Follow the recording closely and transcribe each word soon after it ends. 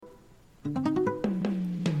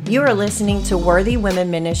You are listening to Worthy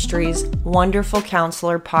Women Ministries' Wonderful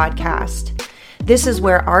Counselor podcast. This is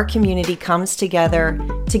where our community comes together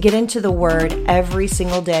to get into the Word every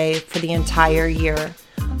single day for the entire year.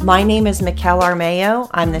 My name is Mikkel Armeo.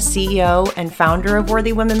 I'm the CEO and founder of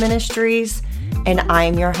Worthy Women Ministries, and I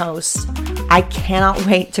am your host. I cannot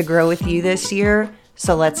wait to grow with you this year,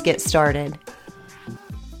 so let's get started.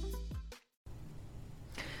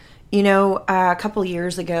 You know, a couple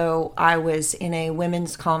years ago, I was in a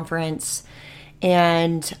women's conference,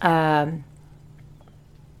 and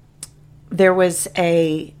there was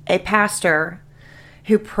a pastor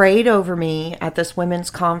who prayed over me at this women's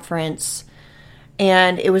conference,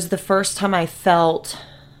 and it was the first time I felt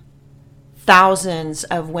thousands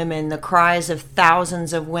of women, the cries of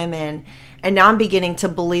thousands of women. And now I'm beginning to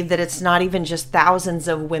believe that it's not even just thousands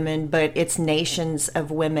of women, but it's nations of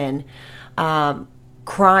women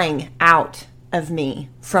crying out of me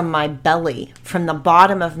from my belly, from the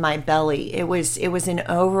bottom of my belly. It was an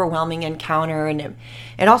overwhelming encounter, and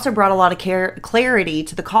it also brought a lot of clarity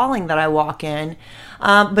to the calling that I walk in.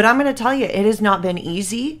 But I'm going to tell you, it has not been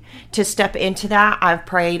easy to step into that. I've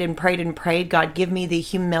prayed and prayed and prayed. God, give me the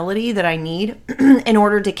humility that I need in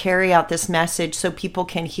order to carry out this message so people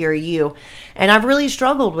can hear you. And I've really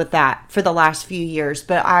struggled with that for the last few years.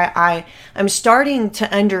 But I'm starting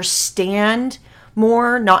to understand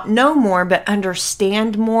more, not know more, but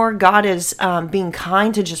understand more. God is being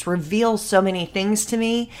kind to just reveal so many things to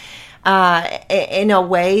me in a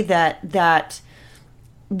way that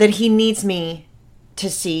He needs me to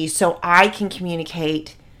see, so I can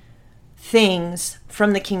communicate things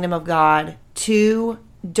from the kingdom of God to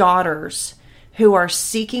daughters who are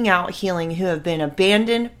seeking out healing, who have been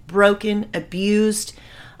abandoned, broken, abused,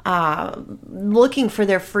 looking for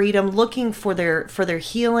their freedom, looking for their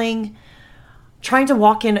healing, trying to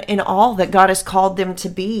walk in all that God has called them to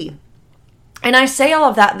be. And I say all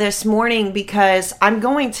of that this morning because I'm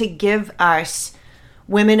going to give us,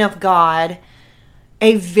 women of God,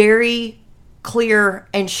 a very clear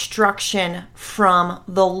instruction from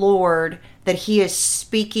the Lord that He is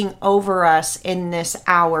speaking over us in this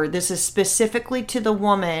hour. This is specifically to the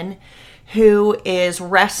woman who is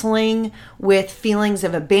wrestling with feelings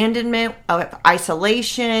of abandonment, of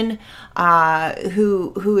isolation,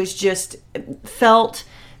 who has just felt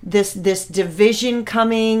this division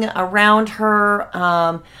coming around her.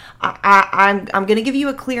 I'm going to give you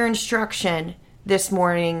a clear instruction this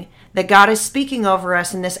morning that God is speaking over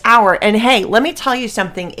us in this hour. And hey, let me tell you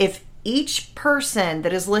something. If each person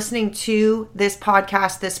that is listening to this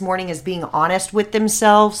podcast this morning is being honest with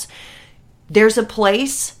themselves, there's a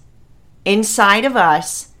place inside of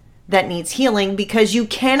us that needs healing, because you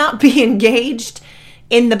cannot be engaged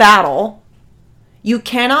in the battle. You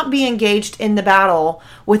cannot be engaged in the battle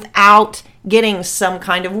without getting some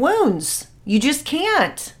kind of wounds. You just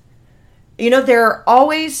can't. You know, there are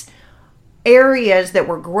always areas that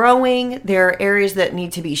we're growing. There are areas that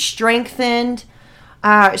need to be strengthened.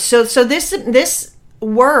 So this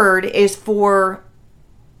word is for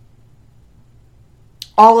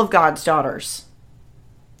all of God's daughters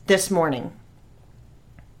this morning.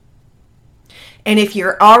 And if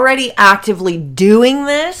you're already actively doing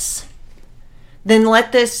this, then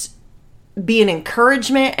let this be an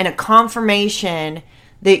encouragement and a confirmation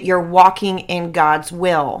that you're walking in God's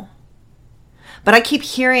will. But I keep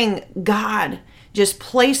hearing God just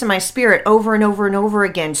place in my spirit over and over and over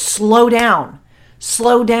again, slow down,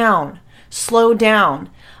 slow down, slow down.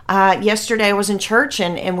 Yesterday I was in church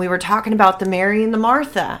and we were talking about the Mary and the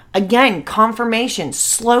Martha. Again, confirmation,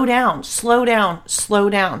 slow down, slow down, slow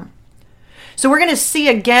down. So we're going to see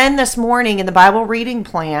again this morning in the Bible reading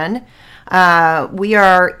plan. We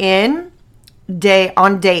are on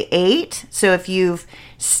day 8. So if you've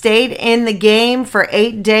stayed in the game for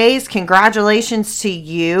 8 days, congratulations to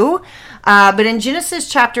you. But in Genesis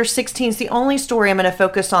chapter 16 is the only story I'm going to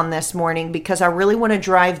focus on this morning, because I really want to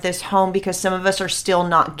drive this home, because some of us are still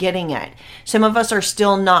not getting it. Some of us are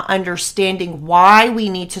still not understanding why we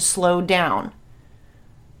need to slow down.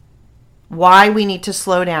 Why we need to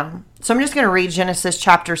slow down. So I'm just going to read Genesis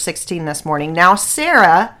chapter 16 this morning. Now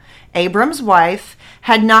Sarah, Abram's wife,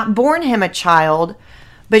 had not borne him a child,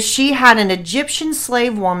 but she had an Egyptian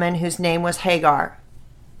slave woman whose name was Hagar.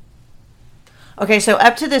 Okay, so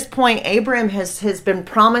up to this point, Abram has been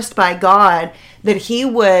promised by God that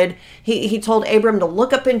he told Abram to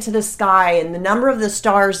look up into the sky, and the number of the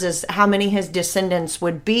stars is how many his descendants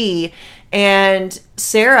would be. And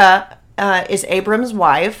Sarah is Abram's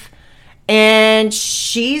wife, and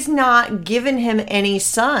she's not given him any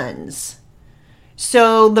sons.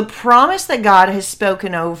 So the promise that God has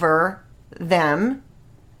spoken over them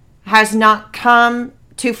has not come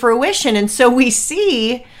to fruition. And so we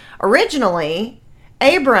see Originally,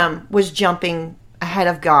 Abram was jumping ahead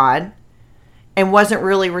of God and wasn't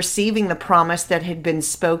really receiving the promise that had been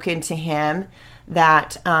spoken to him,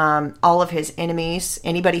 that all of his enemies,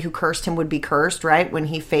 anybody who cursed him would be cursed, right? When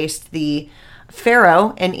he faced the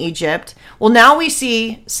Pharaoh in Egypt. Well, now we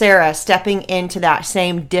see Sarah stepping into that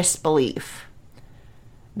same disbelief,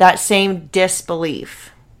 that same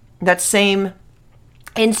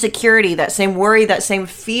insecurity, that same worry, that same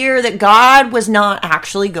fear that God was not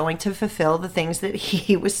actually going to fulfill the things that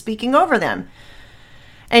he was speaking over them.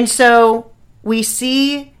 And so we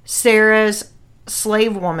see Sarah's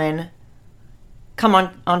slave woman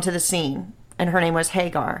come onto the scene, and her name was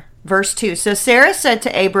Hagar. Verse 2, so Sarah said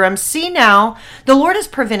to Abram, see now, the Lord has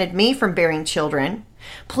prevented me from bearing children.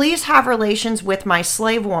 Please have relations with my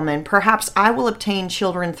slave woman. Perhaps I will obtain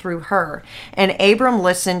children through her. And Abram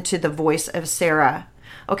listened to the voice of Sarah.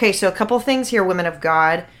 Okay, so a couple things here, women of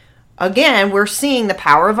God. Again, we're seeing the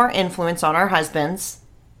power of our influence on our husbands.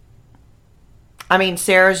 I mean,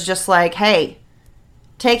 Sarah's just like, hey,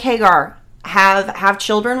 take Hagar, have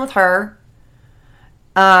children with her.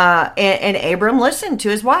 And Abram listened to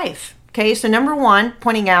his wife. Okay, so number one,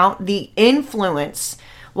 pointing out the influence.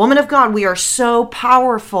 Woman of God, we are so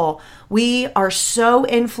powerful. We are so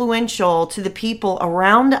influential to the people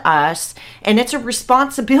around us, and it's a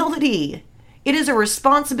responsibility. It is a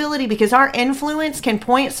responsibility because our influence can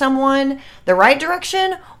point someone the right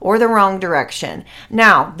direction or the wrong direction.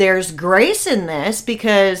 Now, there's grace in this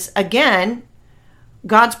because, again,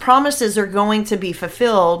 God's promises are going to be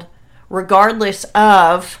fulfilled regardless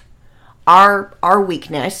of our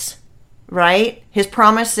weakness, right? His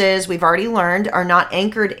promises, we've already learned, are not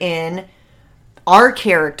anchored in our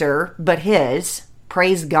character, but his.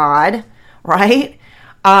 Praise God, right?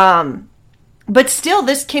 But still,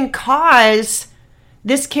 this can cause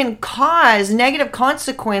negative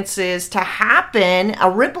consequences to happen, a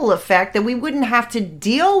ripple effect that we wouldn't have to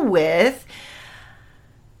deal with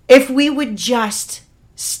if we would just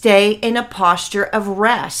stay in a posture of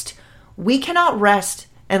rest. We cannot rest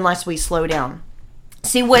unless we slow down.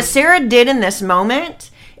 See, what Sarah did in this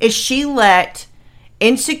moment is she let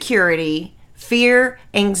insecurity, fear,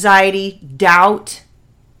 anxiety, doubt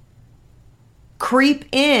creep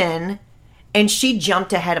in, and she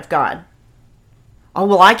jumped ahead of God. Oh,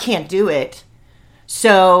 well, I can't do it.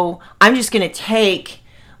 So I'm just going to take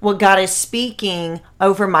what God is speaking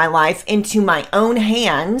over my life into my own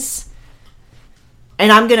hands,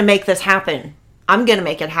 and I'm going to make this happen. I'm going to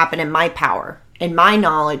make it happen in my power, in my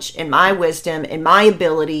knowledge, in my wisdom, in my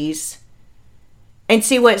abilities. And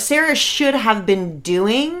see, what Sarah should have been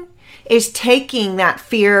doing is taking that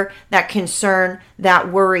fear, that concern,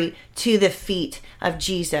 that worry to the feet of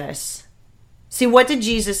Jesus. See, what did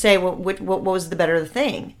Jesus say? What was the better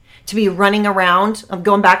thing? To be running around, I'm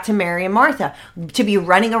going back to Mary and Martha, to be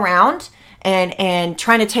running around and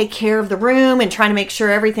trying to take care of the room and trying to make sure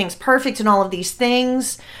everything's perfect and all of these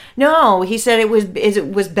things. No, he said it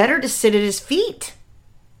was better to sit at his feet.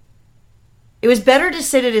 It was better to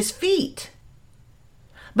sit at his feet.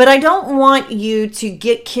 But I don't want you to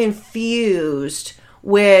get confused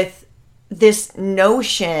with this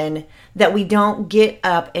notion that we don't get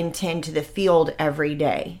up and tend to the field every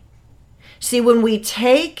day. See, when we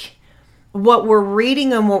take what we're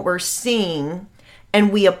reading and what we're seeing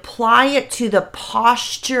and we apply it to the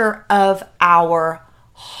posture of our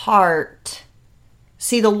heart.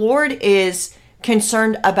 See, the Lord is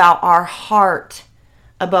concerned about our heart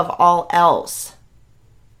above all else.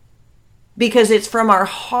 Because it's from our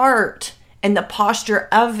heart and the posture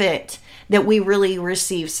of it that we really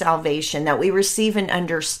receive salvation, that we receive an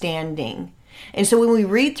understanding. And so when we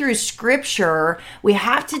read through scripture, we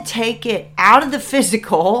have to take it out of the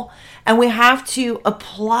physical and we have to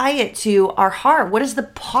apply it to our heart. What is the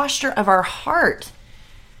posture of our heart?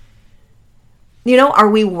 You know, are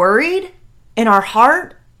we worried in our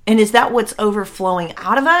heart? And is that what's overflowing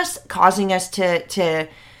out of us, causing us to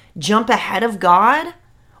jump ahead of God?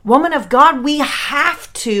 Woman of God, we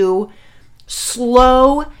have to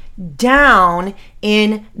slow down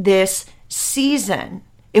in this season.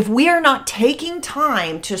 If we are not taking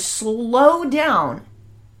time to slow down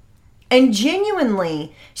and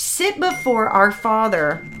genuinely sit before our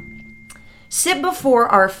Father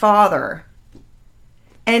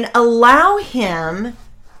and allow Him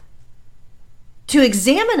to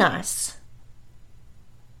examine us.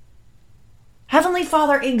 Heavenly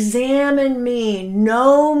Father, examine me,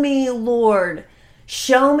 know me, Lord.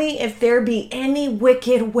 Show me if there be any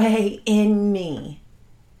wicked way in me.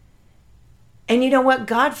 And you know what?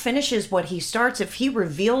 God finishes what He starts. If He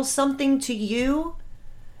reveals something to you,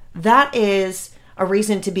 that is a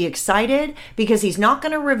reason to be excited, because he's not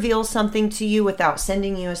going to reveal something to you without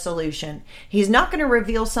sending you a solution. He's not going to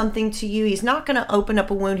reveal something to you. He's not going to open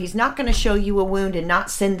up a wound. He's not going to show you a wound and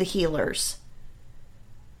not send the healers.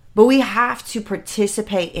 But we have to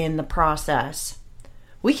participate in the process.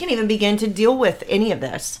 We can't even begin to deal with any of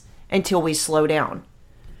this until we slow down.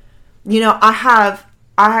 You know, I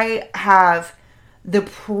have the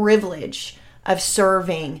privilege of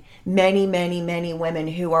serving many, many, many women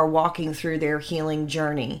who are walking through their healing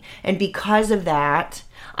journey. And because of that,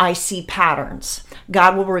 I see patterns.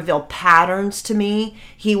 God will reveal patterns to me.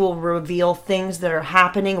 He will reveal things that are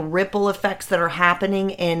happening, ripple effects that are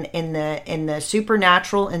happening in the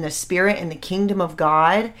supernatural, in the spirit, in the kingdom of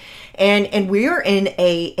God. And we're in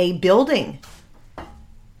a building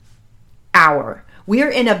hour.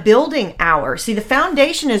 We're in a building hour. See, the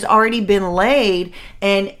foundation has already been laid,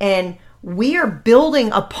 and we are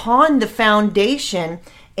building upon the foundation.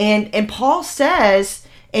 And Paul says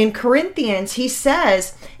in Corinthians, he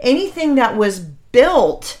says, anything that was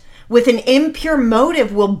built with an impure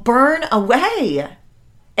motive will burn away.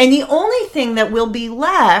 And the only thing that will be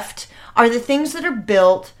left are the things that are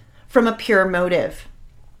built from a pure motive.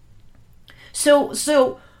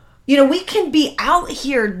 So, you know, we can be out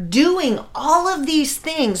here doing all of these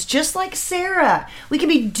things, just like Sarah. We can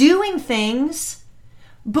be doing things,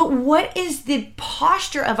 but what is the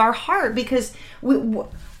posture of our heart? Because we're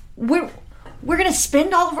going to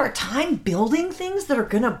spend all of our time building things that are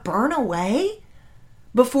going to burn away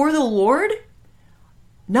before the Lord?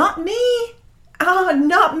 Not me.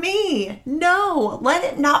 Not me. No, let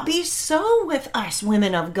it not be so with us,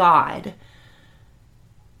 women of God.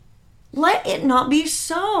 Let it not be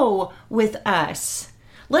so with us.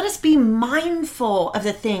 Let us be mindful of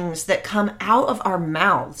the things that come out of our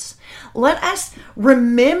mouths. Let us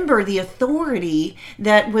remember the authority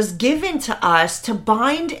that was given to us to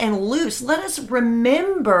bind and loose. Let us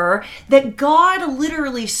remember that God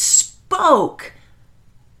literally spoke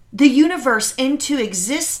the universe into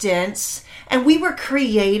existence, and we were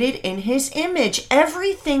created in his image.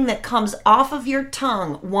 Everything that comes off of your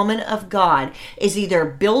tongue, woman of God, is either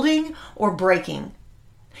building or breaking.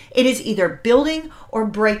 It is either building or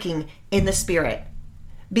breaking in the spirit,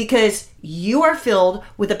 because you are filled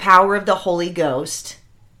with the power of the Holy Ghost.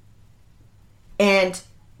 And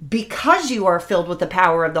because you are filled with the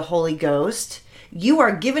power of the Holy Ghost, you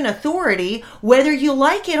are given authority whether you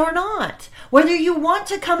like it or not. Whether you want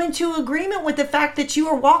to come into agreement with the fact that you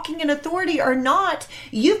are walking in authority or not,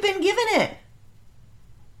 you've been given it.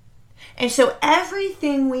 And so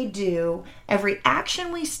everything we do, every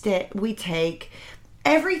action we take,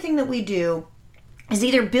 everything that we do is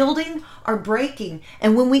either building or breaking.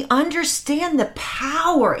 And when we understand the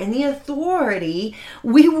power and the authority,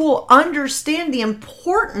 we will understand the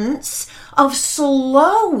importance of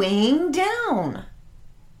slowing down.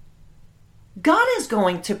 God is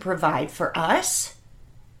going to provide for us.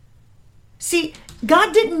 See,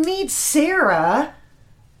 God didn't need Sarah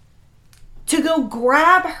to go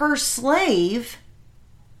grab her slave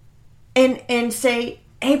and say,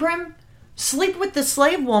 Abram, sleep with the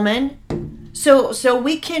slave woman so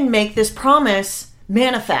we can make this promise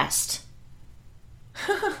manifest.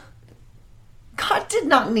 God did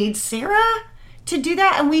not need Sarah to do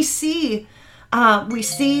that. And we see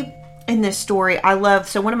in this story,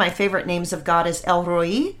 so one of my favorite names of God is El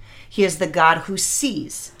Roi. He is the God who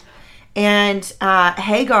sees. And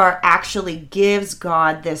Hagar actually gives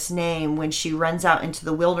God this name when she runs out into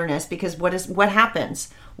the wilderness, because what happens?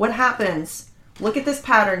 What happens? Look at this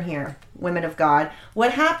pattern here, women of God.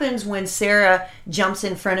 What happens when Sarah jumps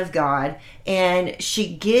in front of God and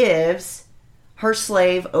she gives her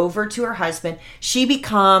slave over to her husband? She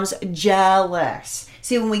becomes jealous.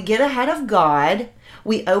 See, when we get ahead of God,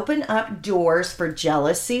 we open up doors for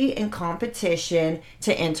jealousy and competition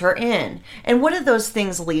to enter in. And what do those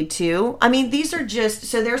things lead to? I mean, these are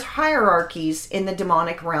so there's hierarchies in the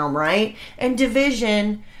demonic realm, right? And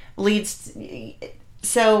division leads,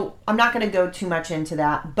 so I'm not going to go too much into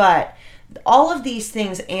that, but all of these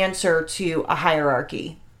things answer to a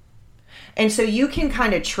hierarchy. And so you can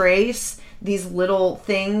kind of trace these little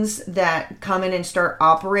things that come in and start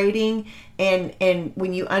operating. And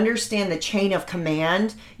when you understand the chain of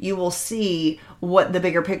command, you will see what the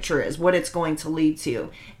bigger picture is, what it's going to lead to.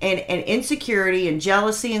 And insecurity and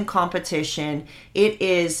jealousy and competition, it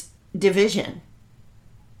is division.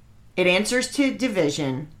 It answers to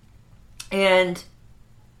division. And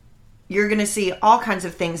you're going to see all kinds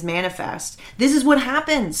of things manifest. This is what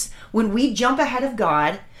happens when we jump ahead of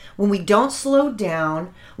God, when we don't slow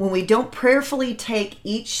down, when we don't prayerfully take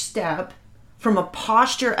each step from a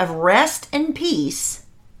posture of rest and peace,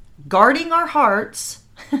 guarding our hearts,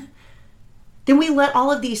 then then we let all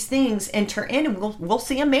of these things enter in, and we'll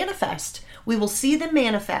see them manifest. We will see them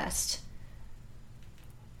manifest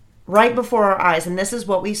right before our eyes. And this is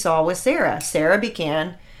what we saw with Sarah. Sarah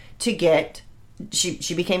began to get,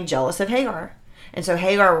 she became jealous of Hagar. And so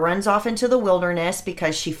Hagar runs off into the wilderness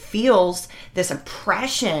because she feels this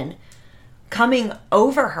oppression coming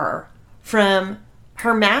over her from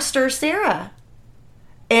her master, Sarah.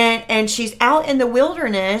 And she's out in the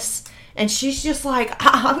wilderness, and she's just like,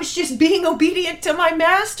 I was just being obedient to my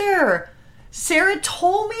master. Sarah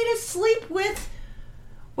told me to sleep with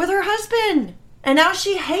her husband, and now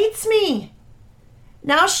she hates me.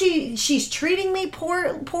 Now she's treating me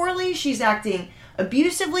poorly. She's acting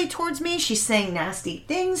abusively towards me. She's saying nasty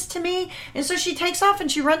things to me. And so she takes off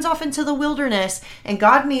and she runs off into the wilderness, and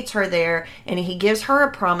God meets her there, and he gives her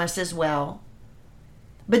a promise as well.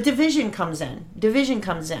 But division comes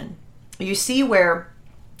in. You see where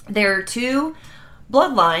there are two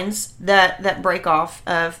bloodlines that break off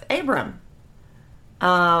of Abram.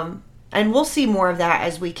 And we'll see more of that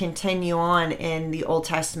as we continue on in the Old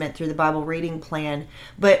Testament through the Bible reading plan.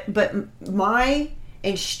 But my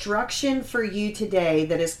instruction for you today,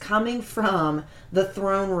 that is coming from the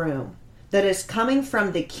throne room, that is coming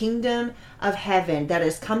from the kingdom of heaven, that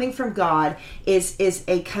is coming from God, is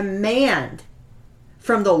a command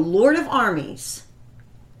from the Lord of armies,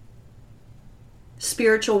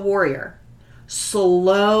 spiritual warrior.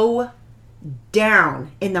 Slow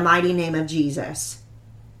down in the mighty name of Jesus.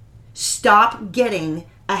 Stop getting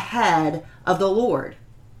ahead of the Lord.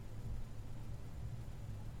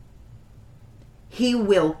 He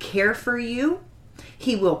will care for you.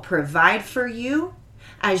 He will provide for you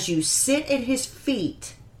as you sit at his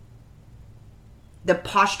feet. The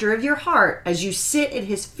posture of your heart as you sit at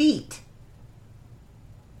his feet.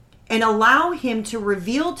 And allow him to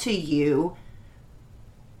reveal to you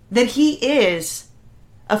that he is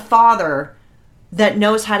a father that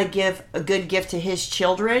knows how to give a good gift to his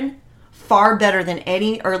children far better than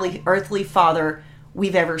any earthly father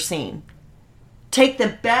we've ever seen. Take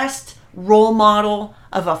the best role model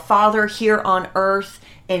of a father here on earth,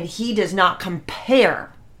 and he does not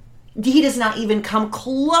compare. He does not even come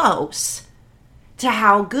close to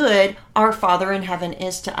how good our Father in heaven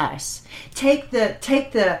is to us. Take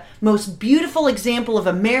the most beautiful example of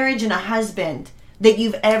a marriage and a husband that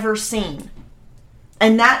you've ever seen.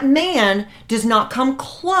 And that man does not come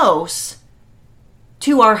close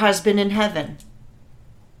to our husband in heaven.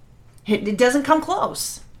 It doesn't come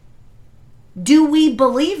close. Do we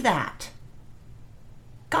believe that?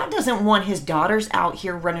 God doesn't want his daughters out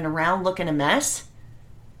here running around looking a mess,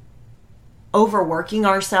 overworking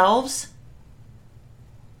ourselves,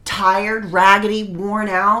 tired, raggedy, worn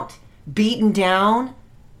out, beaten down,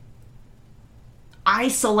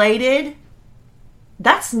 isolated.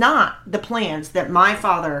 That's not the plans that my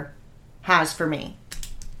Father has for me.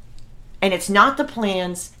 And it's not the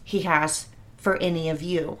plans he has for any of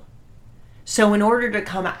you. So in order to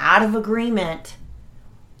come out of agreement,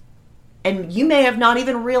 and you may have not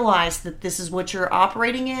even realized that this is what you're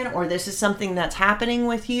operating in, or this is something that's happening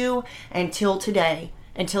with you until today,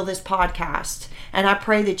 until this podcast. And I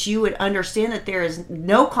pray that you would understand that there is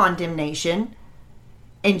no condemnation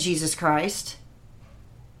in Jesus Christ,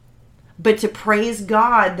 but to praise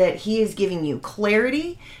God that he is giving you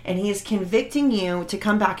clarity and he is convicting you to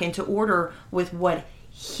come back into order with what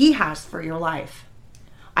he has for your life.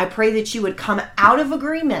 I pray that you would come out of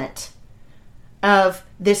agreement of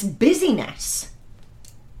this busyness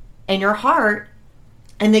in your heart,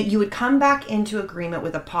 and that you would come back into agreement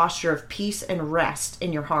with a posture of peace and rest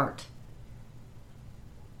in your heart.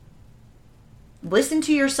 Listen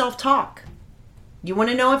to yourself talk. You want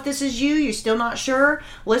to know if this is you? You're still not sure?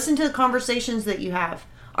 Listen to the conversations that you have.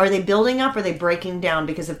 Are they building up or are they breaking down?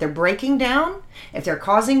 Because if they're breaking down, if they're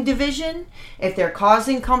causing division, if they're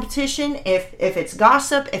causing competition, if it's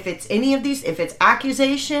gossip, if it's any of these, if it's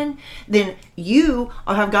accusation, then you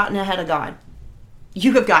have gotten ahead of God.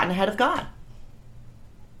 You have gotten ahead of God.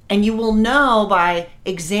 And you will know by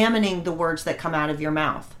examining the words that come out of your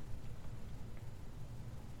mouth.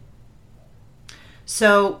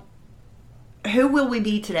 So, who will we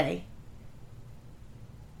be today?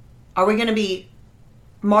 Are we going to be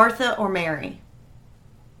Martha or Mary?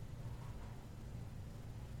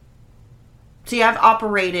 See, I've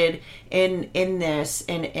operated in this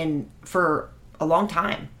in for a long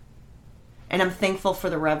time. And I'm thankful for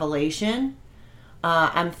the revelation.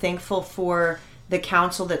 I'm thankful for the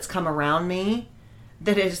counsel that's come around me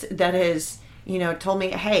that has, told me,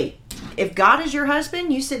 hey, if God is your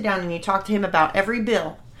husband, you sit down and you talk to him about every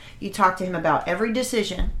bill. You talk to him about every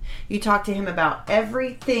decision. You talk to him about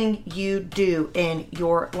everything you do in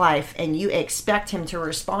your life, and you expect him to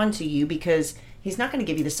respond to you because He's not going to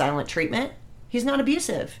give you the silent treatment. He's not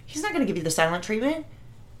abusive. He's not going to give you the silent treatment.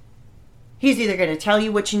 He's either going to tell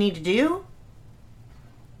you what you need to do,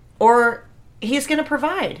 or he's going to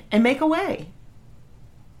provide and make a way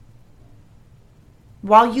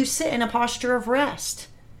while you sit in a posture of rest.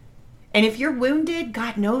 And if you're wounded,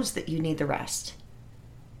 God knows that you need the rest.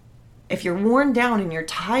 If you're worn down and you're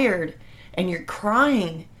tired and you're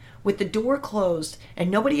crying with the door closed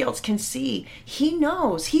and nobody else can see, He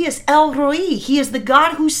knows. He is El Roi. He is the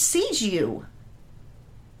God who sees you.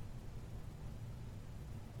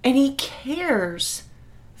 And He cares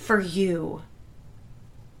for you.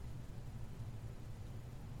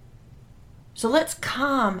 So let's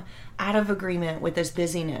come out of agreement with this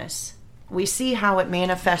busyness. We see how it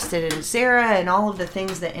manifested in Sarah and all of the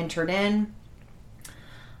things that entered in.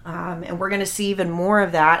 And we're going to see even more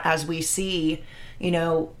of that as we see,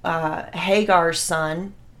 Hagar's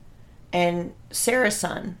son and Sarah's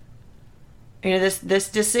son. This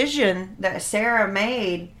decision that Sarah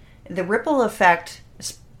made, the ripple effect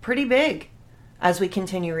is pretty big as we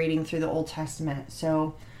continue reading through the Old Testament.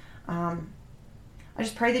 So I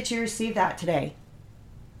just pray that you receive that today.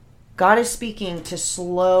 God is speaking to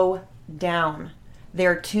slow down.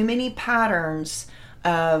 There are too many patterns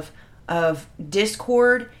of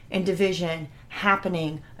discord and division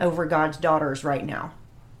happening over God's daughters right now.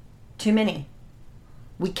 Too many.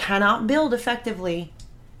 We cannot build effectively,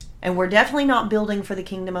 and we're definitely not building for the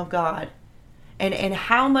kingdom of God. And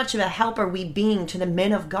how much of a help are we being to the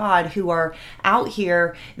men of God who are out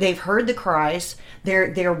here? They've heard the cries.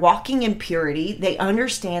 They're walking in purity. They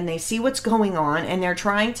understand. They see what's going on, and they're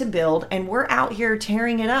trying to build. And we're out here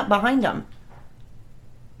tearing it up behind them.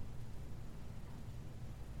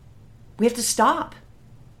 We have to stop.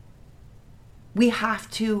 We have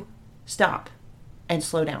to stop and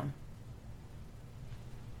slow down.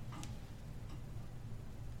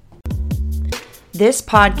 This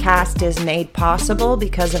podcast is made possible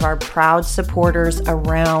because of our proud supporters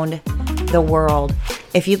around the world.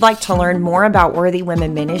 If you'd like to learn more about Worthy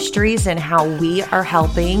Women Ministries and how we are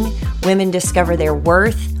helping women discover their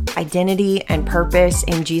worth, identity, and purpose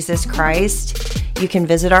in Jesus Christ, you can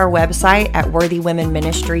visit our website at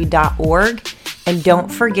worthywomenministry.org. And don't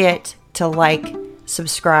forget to like,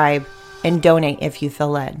 subscribe, and donate if you feel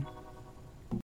led.